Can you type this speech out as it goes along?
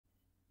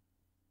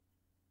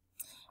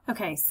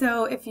Okay,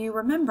 so if you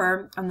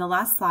remember on the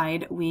last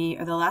slide,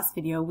 the last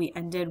video, we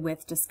ended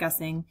with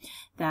discussing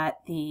that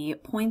the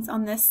points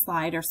on this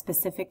slide are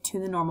specific to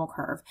the normal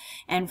curve.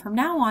 And from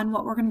now on,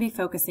 what we're going to be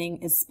focusing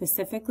is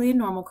specifically a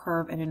normal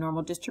curve and a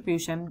normal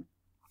distribution,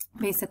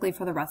 basically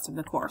for the rest of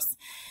the course.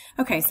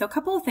 Okay, so a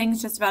couple of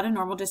things just about a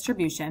normal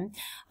distribution.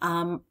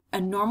 A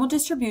normal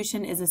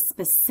distribution is a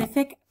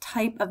specific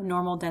type of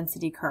normal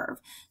density curve.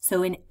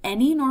 So in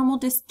any normal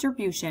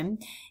distribution,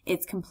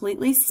 it's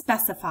completely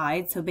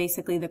specified. So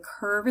basically the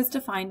curve is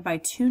defined by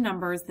two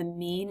numbers, the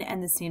mean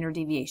and the standard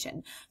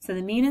deviation. So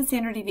the mean and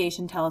standard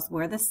deviation tell us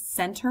where the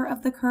center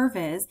of the curve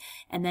is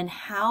and then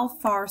how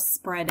far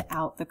spread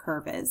out the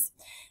curve is.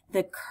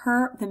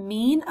 The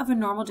mean of a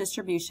normal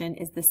distribution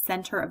is the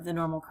center of the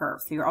normal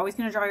curve. So you're always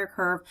going to draw your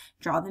curve,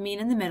 draw the mean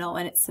in the middle,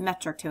 and it's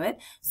symmetric to it.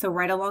 So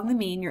right along the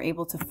mean, you're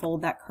able to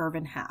fold that curve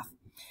in half.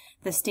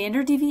 The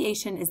standard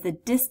deviation is the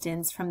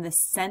distance from the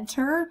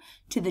center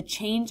to the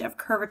change of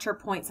curvature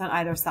points on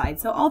either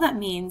side. So all that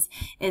means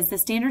is the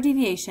standard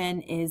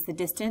deviation is the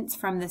distance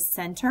from the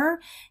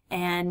center,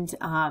 and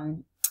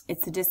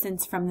it's the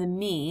distance from the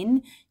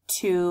mean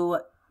to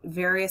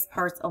various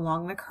parts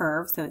along the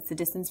curve. So it's the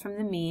distance from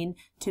the mean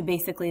to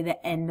basically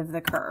the end of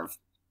the curve.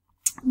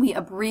 We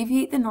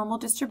abbreviate the normal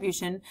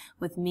distribution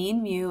with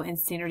mean, mu, and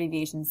standard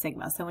deviation,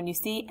 sigma. So when you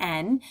see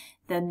n,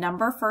 the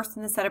number first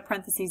in the set of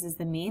parentheses is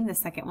the mean, the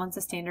second one's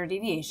the standard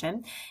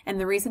deviation. And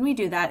the reason we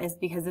do that is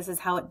because this is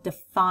how it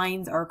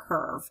defines our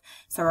curve.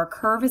 So our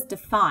curve is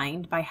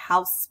defined by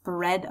how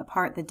spread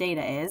apart the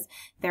data is.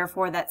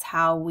 Therefore, that's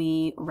how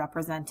we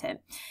represent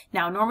it.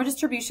 Now, normal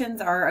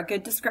distributions are a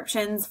good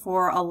descriptions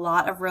for a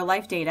lot of real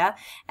life data.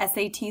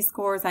 SAT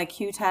scores,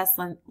 IQ tests,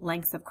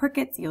 lengths of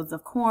crickets, yields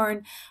of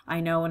corn. I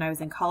know when I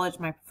was in college,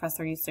 my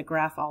professor used to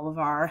graph all of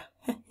our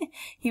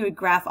he would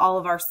graph all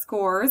of our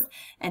scores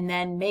and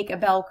then make a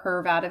bell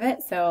curve out of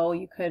it. So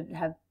you could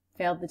have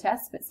failed the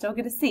test, but still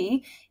get a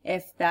C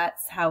if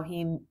that's how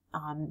he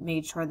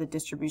made sure the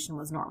distribution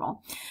was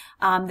normal.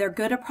 They're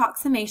good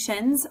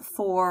approximations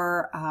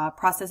for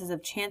processes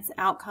of chance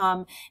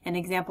outcome. An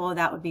example of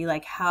that would be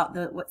like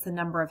what's the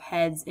number of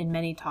heads in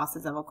many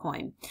tosses of a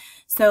coin.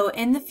 So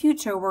in the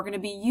future, we're going to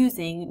be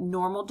using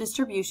normal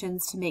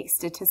distributions to make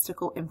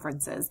statistical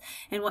inferences.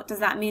 And what does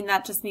that mean?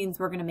 That just means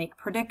we're going to make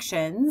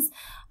predictions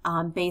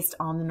based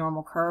on the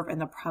normal curve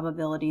and the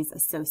probabilities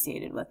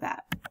associated with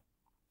that.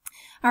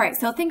 All right,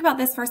 so think about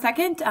this for a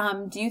second.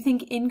 Do you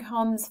think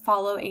incomes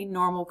follow a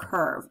normal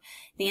curve?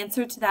 The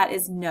answer to that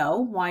is no.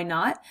 Why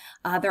not?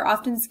 They're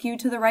often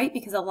skewed to the right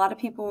because a lot of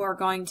people are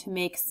going to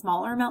make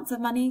smaller amounts of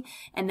money,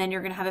 and then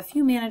you're going to have a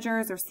few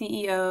managers or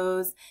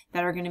CEOs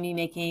that are going to be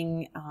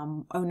making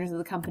owners of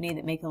the company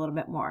that make a little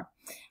bit more.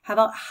 How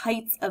about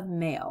heights of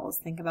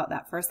males? Think about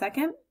that for a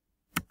second.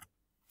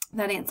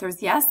 That answer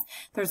is yes.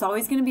 There's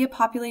always going to be a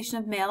population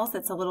of males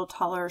that's a little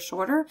taller or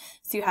shorter.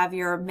 So you have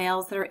your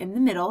males that are in the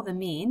middle, the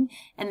mean,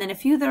 and then a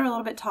few that are a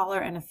little bit taller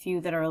and a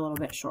few that are a little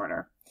bit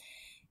shorter.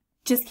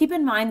 Just keep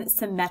in mind that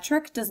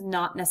symmetric does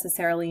not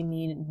necessarily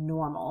mean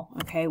normal,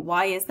 okay?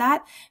 Why is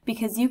that?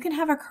 Because you can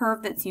have a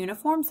curve that's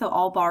uniform, so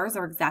all bars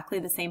are exactly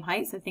the same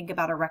height. So think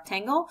about a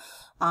rectangle.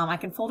 I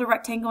can fold a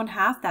rectangle in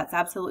half. That's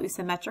absolutely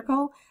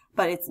symmetrical,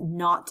 but it's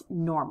not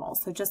normal.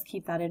 So just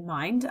keep that in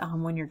mind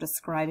when you're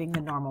describing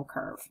the normal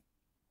curve.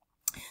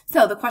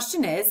 So the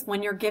question is,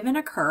 when you're given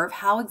a curve,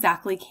 how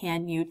exactly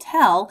can you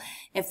tell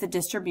if the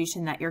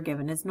distribution that you're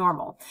given is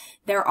normal?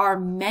 There are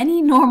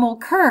many normal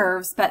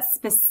curves, but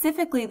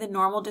specifically the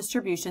normal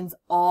distributions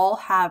all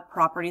have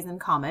properties in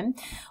common.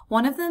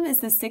 One of them is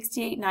the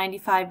 68,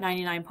 95,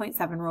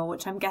 99.7 rule,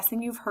 which I'm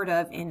guessing you've heard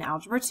of in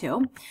Algebra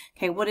 2.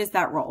 Okay, what is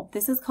that rule?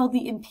 This is called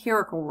the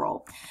empirical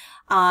rule.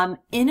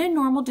 In a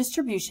normal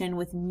distribution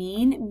with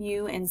mean,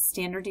 mu, and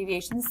standard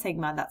deviation,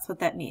 sigma, that's what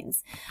that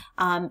means.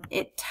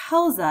 It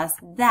tells us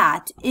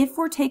that if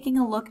we're taking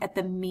a look at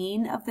the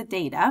mean of the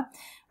data,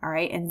 all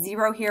right, and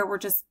zero here, we're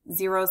just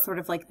zero sort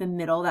of like the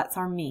middle, that's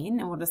our mean,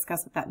 and we'll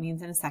discuss what that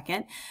means in a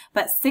second.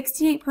 But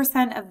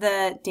 68% of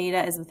the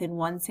data is within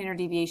one standard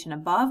deviation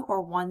above or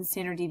one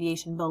standard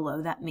deviation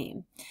below that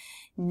mean.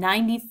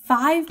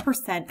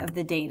 95% of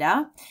the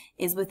data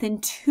is within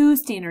two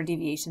standard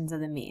deviations of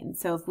the mean.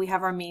 So if we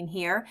have our mean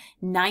here,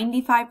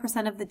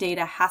 95% of the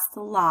data has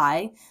to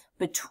lie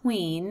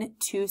between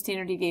two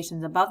standard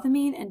deviations above the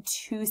mean and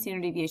two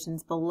standard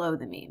deviations below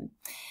the mean.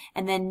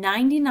 And then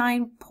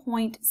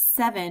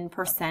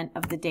 99.7%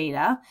 of the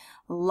data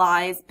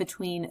lies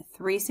between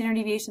 3 standard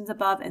deviations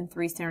above and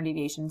 3 standard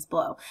deviations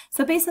below.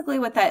 So basically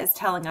what that is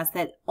telling us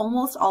that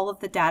almost all of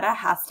the data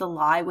has to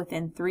lie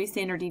within 3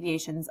 standard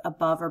deviations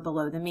above or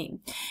below the mean.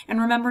 And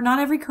remember, not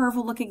every curve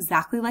will look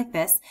exactly like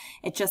this.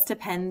 It just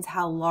depends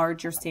how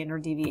large your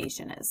standard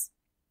deviation is.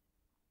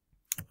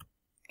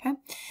 Okay.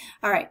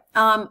 All right.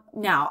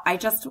 Now I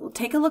just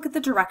take a look at the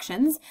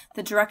directions.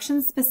 The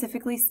directions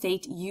specifically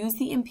state use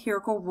the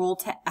empirical rule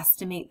to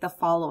estimate the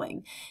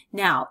following.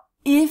 Now,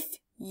 if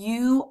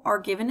you are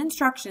given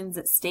instructions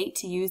that state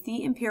to use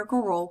the empirical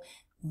rule,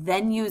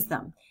 then use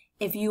them.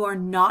 If you are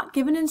not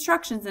given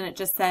instructions and it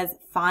just says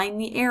find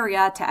the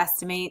area to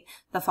estimate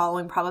the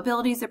following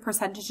probabilities or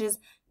percentages,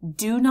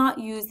 do not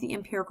use the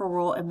empirical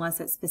rule unless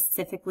it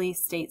specifically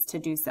states to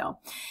do so.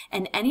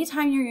 And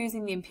anytime you're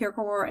using the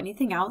empirical rule or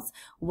anything else,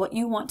 what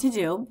you want to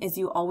do is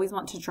you always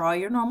want to draw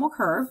your normal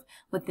curve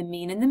with the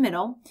mean in the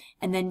middle,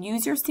 and then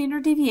use your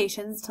standard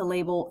deviations to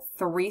label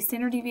 3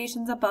 standard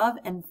deviations above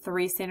and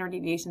 3 standard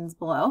deviations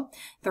below.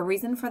 The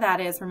reason for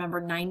that is,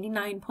 remember,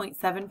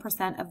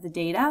 99.7% of the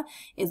data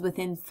is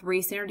within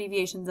 3 standard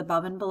deviations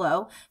above and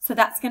below, so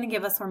that's going to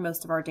give us where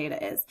most of our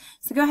data is.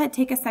 So go ahead,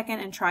 take a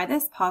second and try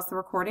this, pause the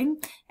recording,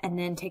 and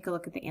then take a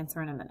look at the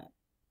answer in a minute.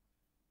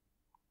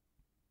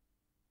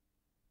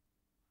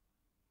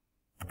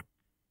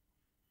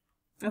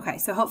 Okay,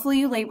 so hopefully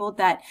you labeled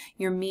that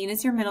your mean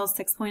is your middle,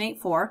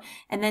 6.84,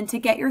 and then to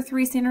get your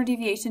 3 standard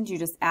deviations, you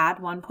just add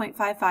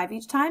 1.55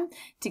 each time.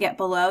 To get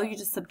below, you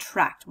just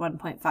subtract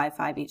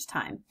 1.55 each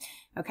time.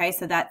 Okay,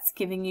 so that's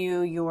giving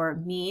you your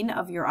mean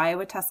of your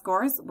Iowa test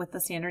scores with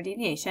the standard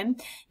deviation.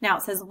 Now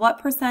it says what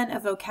percent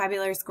of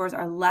vocabulary scores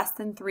are less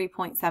than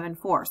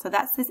 3.74? So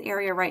that's this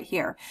area right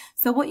here.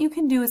 So what you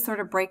can do is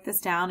sort of break this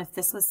down. If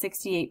this was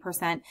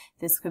 68%,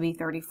 this could be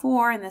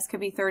 34, and this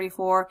could be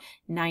 34,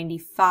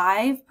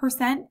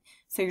 95%.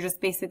 So you're just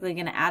basically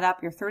going to add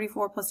up your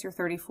 34 plus your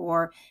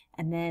 34,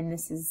 and then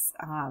this is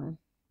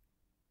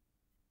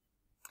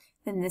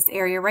then this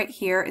area right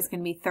here is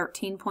going to be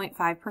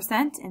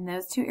 13.5% in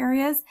those two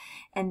areas.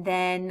 And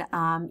then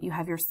you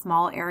have your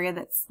small area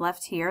that's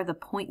left here. The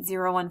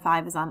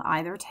 0.015 is on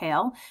either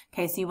tail.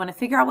 Okay, so you want to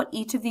figure out what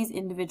each of these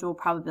individual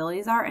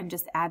probabilities are and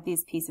just add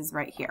these pieces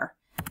right here.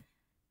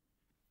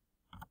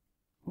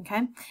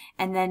 Okay,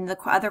 and then the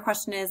other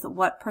question is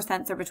what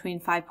percents are between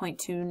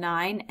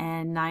 5.29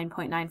 and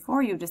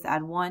 9.94? You just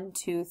add 1,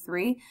 2,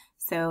 3.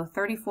 So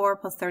 34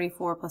 plus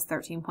 34 plus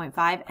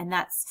 13.5, and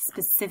that's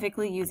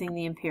specifically using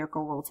the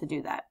empirical rule to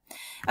do that.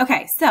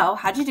 Okay, so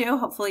how'd you do?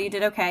 Hopefully you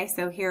did okay.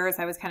 So here, as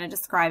I was kind of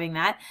describing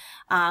that,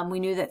 we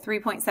knew that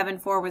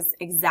 3.74 was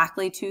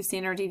exactly 2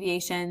 standard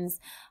deviations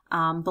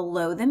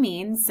below the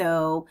mean.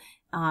 So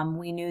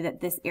we knew that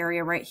this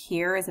area right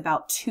here is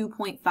about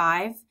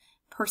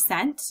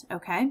 2.5%,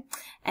 okay?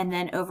 And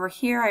then over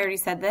here, I already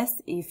said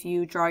this, if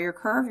you draw your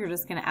curve, you're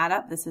just gonna add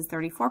up. This is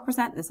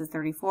 34%, this is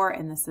 34,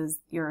 and this is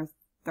your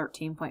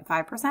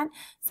 13.5%.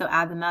 So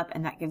add them up,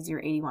 and that gives you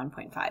your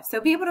 81.5. So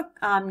be able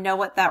to know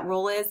what that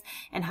rule is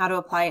and how to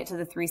apply it to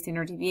the 3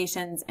 standard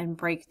deviations and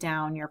break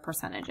down your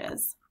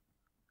percentages.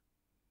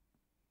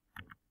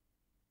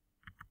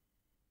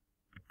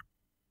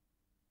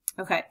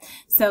 Okay,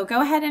 so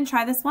go ahead and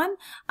try this one.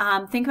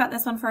 Think about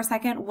this one for a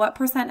second. What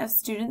percent of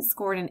students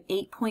scored an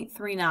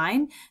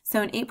 8.39?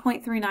 So an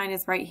 8.39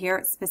 is right here.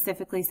 It's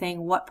specifically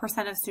saying what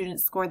percent of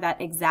students scored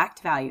that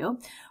exact value.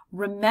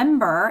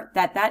 Remember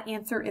that that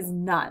answer is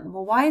none.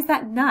 Well, why is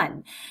that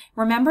none?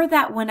 Remember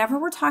that whenever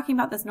we're talking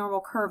about this normal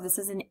curve, this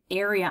is an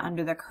area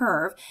under the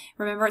curve.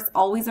 Remember, it's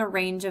always a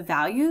range of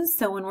values.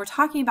 So when we're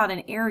talking about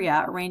an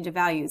area, a range of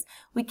values,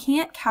 we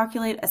can't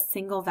calculate a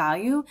single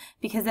value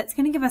because that's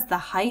going to give us the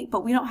height,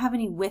 but we don't have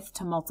any width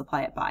to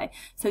multiply it by.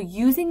 So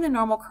using the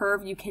normal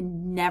curve, you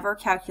can never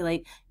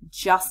calculate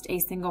just a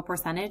single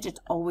percentage. It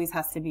always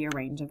has to be a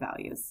range of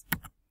values.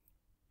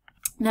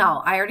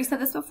 Now, I already said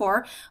this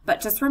before, but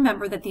just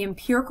remember that the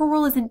empirical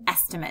rule is an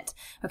estimate.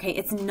 Okay,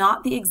 it's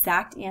not the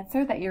exact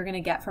answer that you're going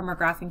to get from a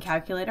graphing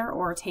calculator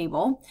or a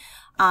table.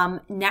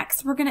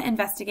 Next, we're going to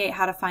investigate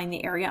how to find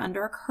the area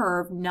under a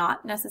curve,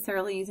 not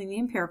necessarily using the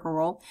empirical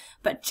rule,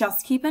 but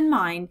just keep in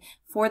mind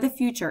for the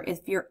future,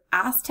 if you're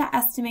asked to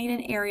estimate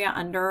an area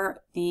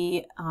under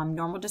the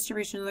normal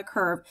distribution of the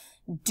curve,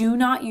 do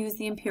not use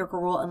the empirical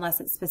rule unless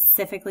it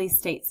specifically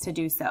states to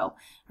do so.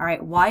 All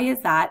right, why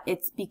is that?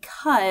 It's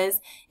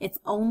because it's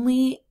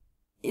only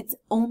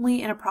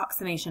an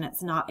approximation.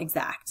 It's not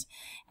exact.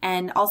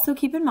 And also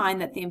keep in mind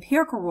that the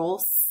empirical rule,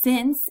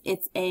 since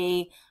it's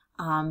a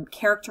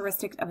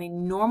characteristic of a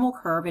normal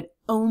curve, it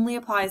only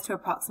applies to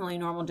approximately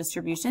normal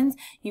distributions.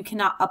 You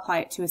cannot apply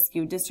it to a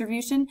skewed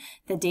distribution.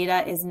 The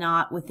data is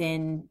not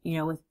within,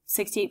 with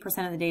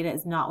 68% of the data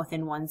is not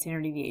within 1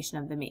 standard deviation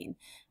of the mean.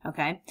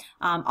 Okay.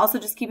 Also,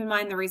 just keep in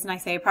mind the reason I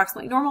say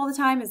approximately normal all the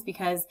time is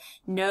because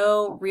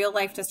no real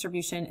life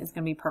distribution is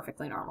going to be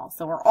perfectly normal.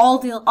 So we're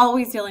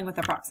always dealing with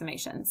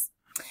approximations.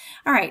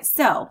 All right.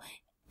 So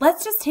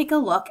let's just take a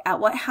look at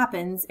what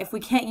happens if we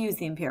can't use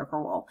the empirical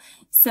rule.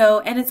 So,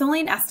 and it's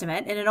only an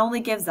estimate, and it only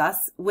gives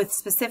us with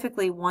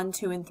specifically 1,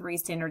 2, and 3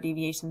 standard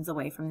deviations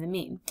away from the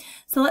mean.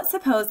 So let's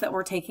suppose that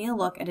we're taking a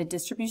look at a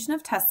distribution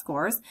of test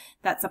scores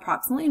that's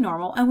approximately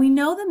normal, and we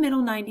know the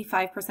middle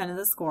 95% of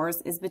the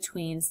scores is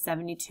between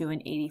 72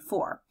 and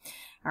 84.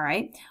 All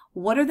right,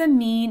 what are the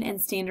mean and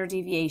standard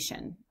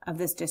deviation of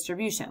this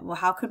distribution? Well,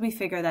 how could we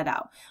figure that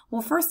out?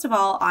 Well, first of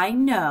all, I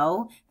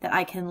know that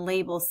I can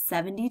label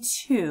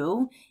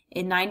 72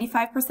 in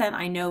 95%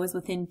 I know is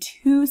within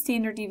 2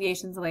 standard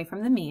deviations away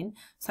from the mean.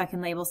 So I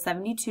can label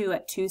 72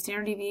 at 2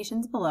 standard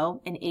deviations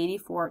below and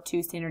 84 at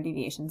 2 standard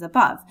deviations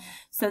above.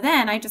 So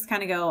then I just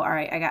kind of go, all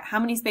right, I got how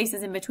many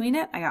spaces in between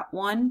it? I got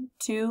 1,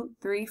 2,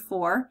 3,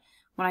 4.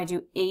 When I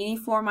do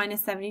 84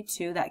 minus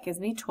 72, that gives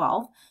me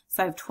 12.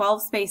 So I have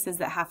 12 spaces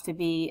that have to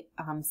be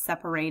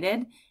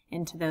separated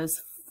into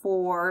those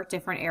 4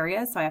 different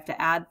areas. So I have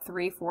to add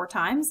 3 4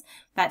 times.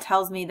 That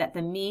tells me that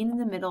the mean in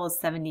the middle is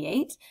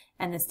 78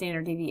 and the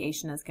standard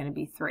deviation is going to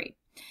be 3.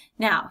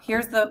 Now,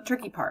 here's the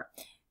tricky part.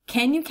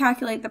 Can you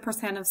calculate the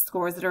percent of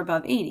scores that are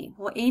above 80?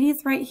 Well, 80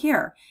 is right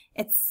here.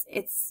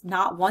 It's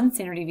not 1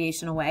 standard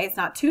deviation away. It's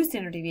not 2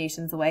 standard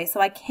deviations away, so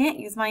I can't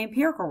use my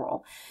empirical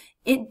rule.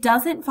 It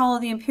doesn't follow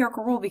the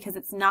empirical rule because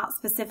it's not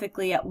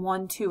specifically at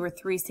 1, 2, or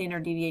 3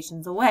 standard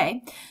deviations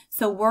away.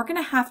 So we're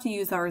going to have to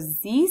use our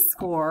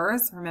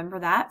z-scores, remember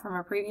that from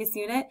our previous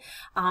unit,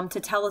 to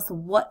tell us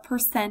what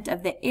percent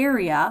of the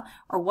area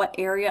or what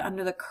area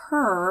under the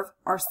curve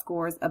are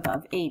scores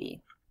above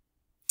 80.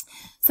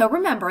 So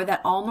remember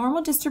that all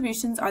normal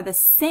distributions are the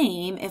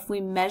same if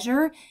we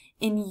measure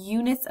in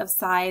units of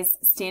size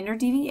standard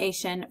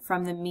deviation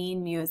from the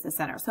mean mu as the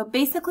center. So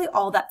basically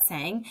all that's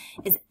saying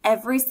is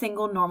every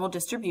single normal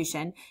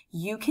distribution,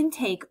 you can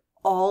take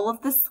all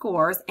of the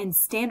scores and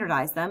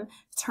standardize them,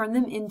 turn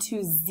them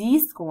into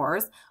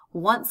z-scores.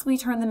 Once we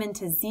turn them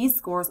into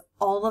z-scores,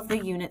 all of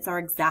the units are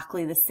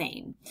exactly the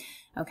same.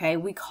 Okay,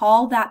 we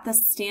call that the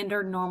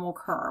standard normal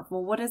curve.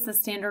 Well, what is the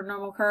standard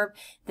normal curve?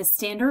 The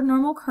standard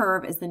normal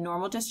curve is the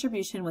normal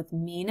distribution with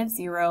mean of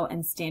 0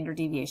 and standard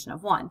deviation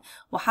of 1.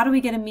 Well, how do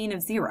we get a mean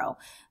of 0?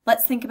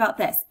 Let's think about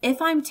this.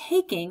 If I'm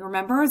taking,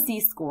 remember our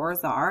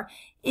z-scores are,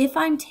 if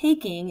I'm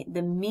taking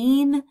the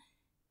mean,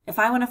 if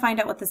I want to find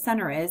out what the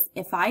center is,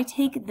 if I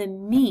take the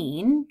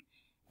mean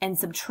and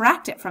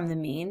subtract it from the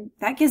mean,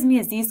 that gives me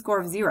a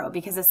z-score of 0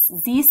 because a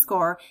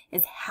z-score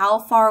is how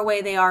far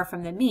away they are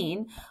from the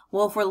mean.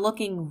 Well, if we're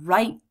looking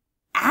right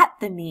at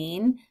the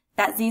mean,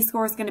 that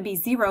z-score is going to be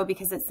 0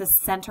 because it's the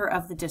center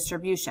of the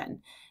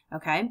distribution.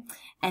 Okay,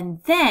 and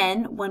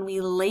then when we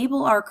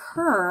label our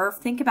curve,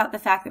 think about the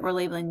fact that we're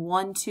labeling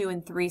 1, 2,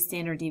 and 3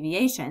 standard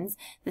deviations.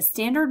 The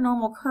standard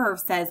normal curve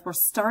says we're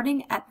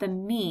starting at the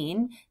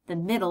mean, the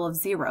middle of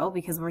 0,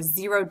 because we're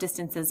 0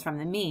 distances from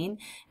the mean,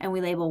 and we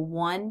label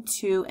 1,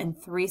 2,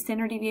 and 3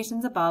 standard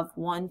deviations above,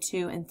 1,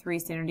 2, and 3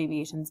 standard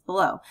deviations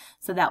below.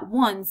 So that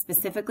 1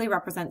 specifically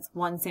represents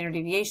 1 standard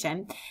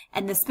deviation,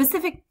 and the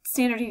specific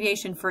standard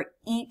deviation for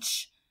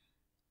each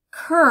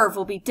curve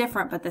will be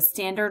different, but the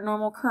standard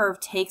normal curve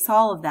takes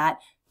all of that,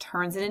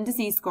 turns it into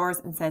z-scores,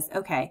 and says,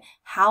 okay,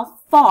 how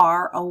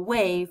far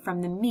away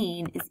from the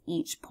mean is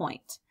each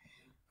point?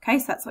 Okay,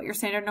 so that's what your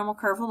standard normal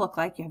curve will look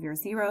like. You have your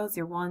zeros,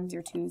 your ones,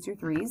 your twos, your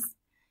threes.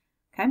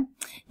 Okay,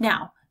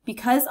 now,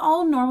 because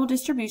all normal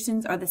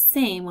distributions are the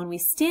same when we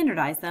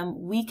standardize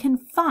them, we can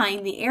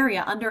find the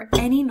area under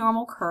any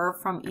normal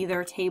curve from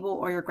either a table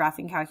or your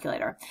graphing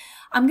calculator.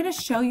 I'm going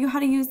to show you how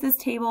to use this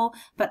table,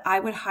 but I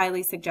would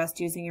highly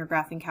suggest using your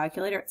graphing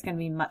calculator. It's going to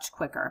be much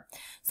quicker.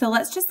 So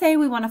let's just say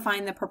we want to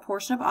find the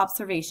proportion of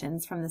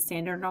observations from the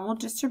standard normal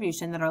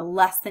distribution that are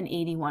less than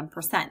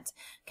 81%.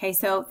 Okay,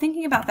 so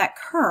thinking about that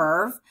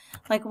curve,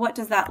 like what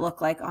does that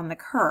look like on the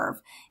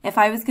curve? If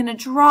I was going to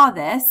draw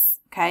this,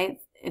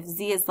 okay, if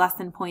z is less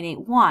than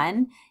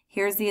 0.81,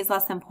 here z is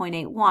less than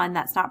 0.81,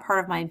 that's not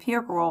part of my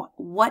empirical rule.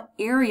 What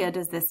area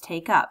does this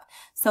take up?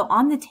 So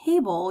on the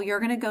table, you're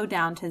going to go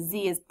down to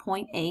z is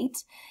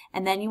 0.8,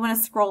 and then you want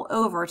to scroll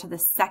over to the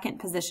second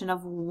position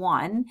of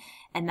 1,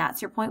 and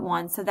that's your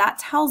 0.1. So that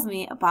tells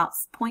me about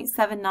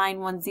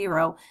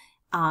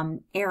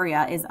 0.7910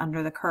 area is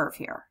under the curve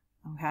here,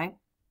 okay?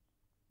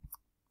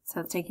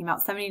 So it's taking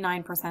about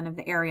 79% of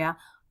the area,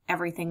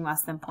 everything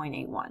less than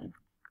 0.81.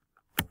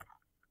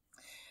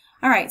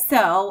 All right,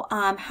 so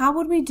how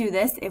would we do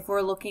this if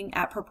we're looking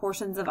at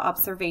proportions of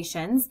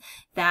observations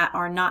that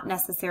are not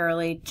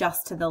necessarily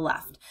just to the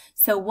left?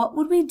 So what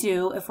would we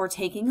do if we're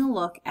taking a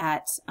look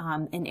at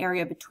an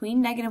area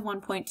between negative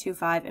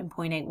 1.25 and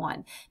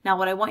 0.81? Now,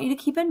 what I want you to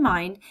keep in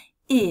mind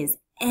is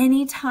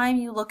anytime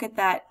you look at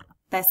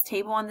this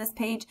table on this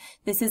page,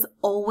 this is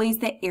always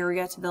the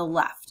area to the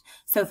left.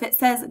 So if it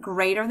says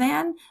greater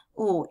than,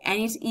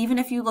 even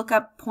if you look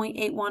up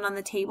 0.81 on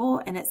the table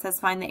and it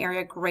says find the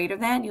area greater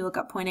than, you look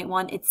up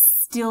 0.81, it's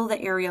still the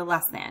area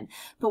less than.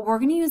 But we're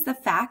going to use the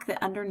fact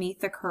that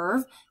underneath the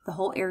curve, the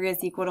whole area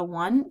is equal to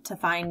 1 to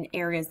find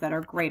areas that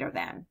are greater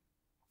than.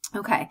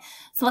 Okay,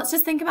 so let's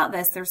just think about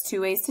this. There's 2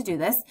 ways to do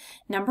this.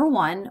 Number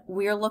 1,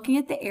 we're looking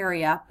at the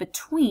area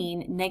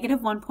between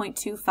negative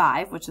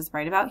 1.25, which is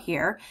right about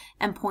here,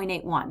 and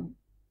 0.81,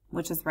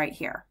 which is right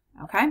here.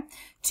 Okay,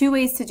 2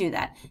 ways to do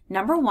that.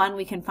 Number 1,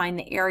 we can find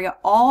the area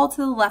all to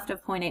the left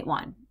of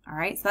 0.81. All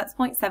right, so that's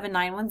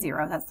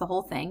 0.7910. That's the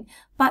whole thing.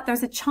 But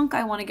there's a chunk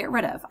I want to get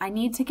rid of. I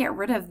need to get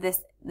rid of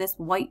this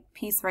white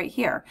piece right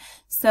here.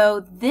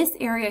 So this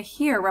area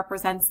here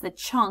represents the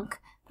chunk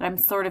that I'm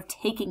sort of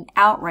taking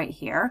out right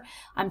here.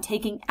 I'm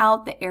taking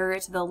out the area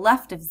to the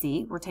left of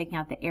z. We're taking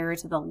out the area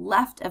to the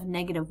left of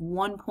negative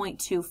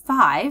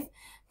 1.25.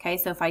 Okay,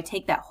 so if I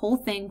take that whole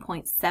thing,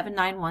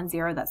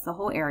 0.7910, that's the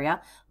whole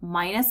area,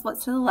 minus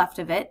what's to the left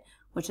of it,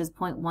 which is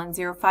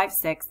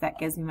 0.1056, that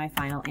gives me my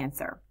final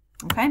answer.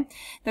 Okay,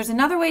 there's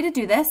another way to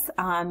do this.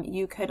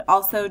 You could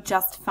also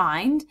just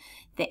find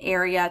the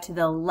area to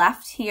the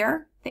left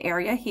here, the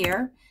area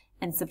here,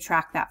 and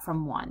subtract that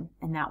from 1,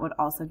 and that would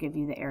also give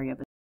you the area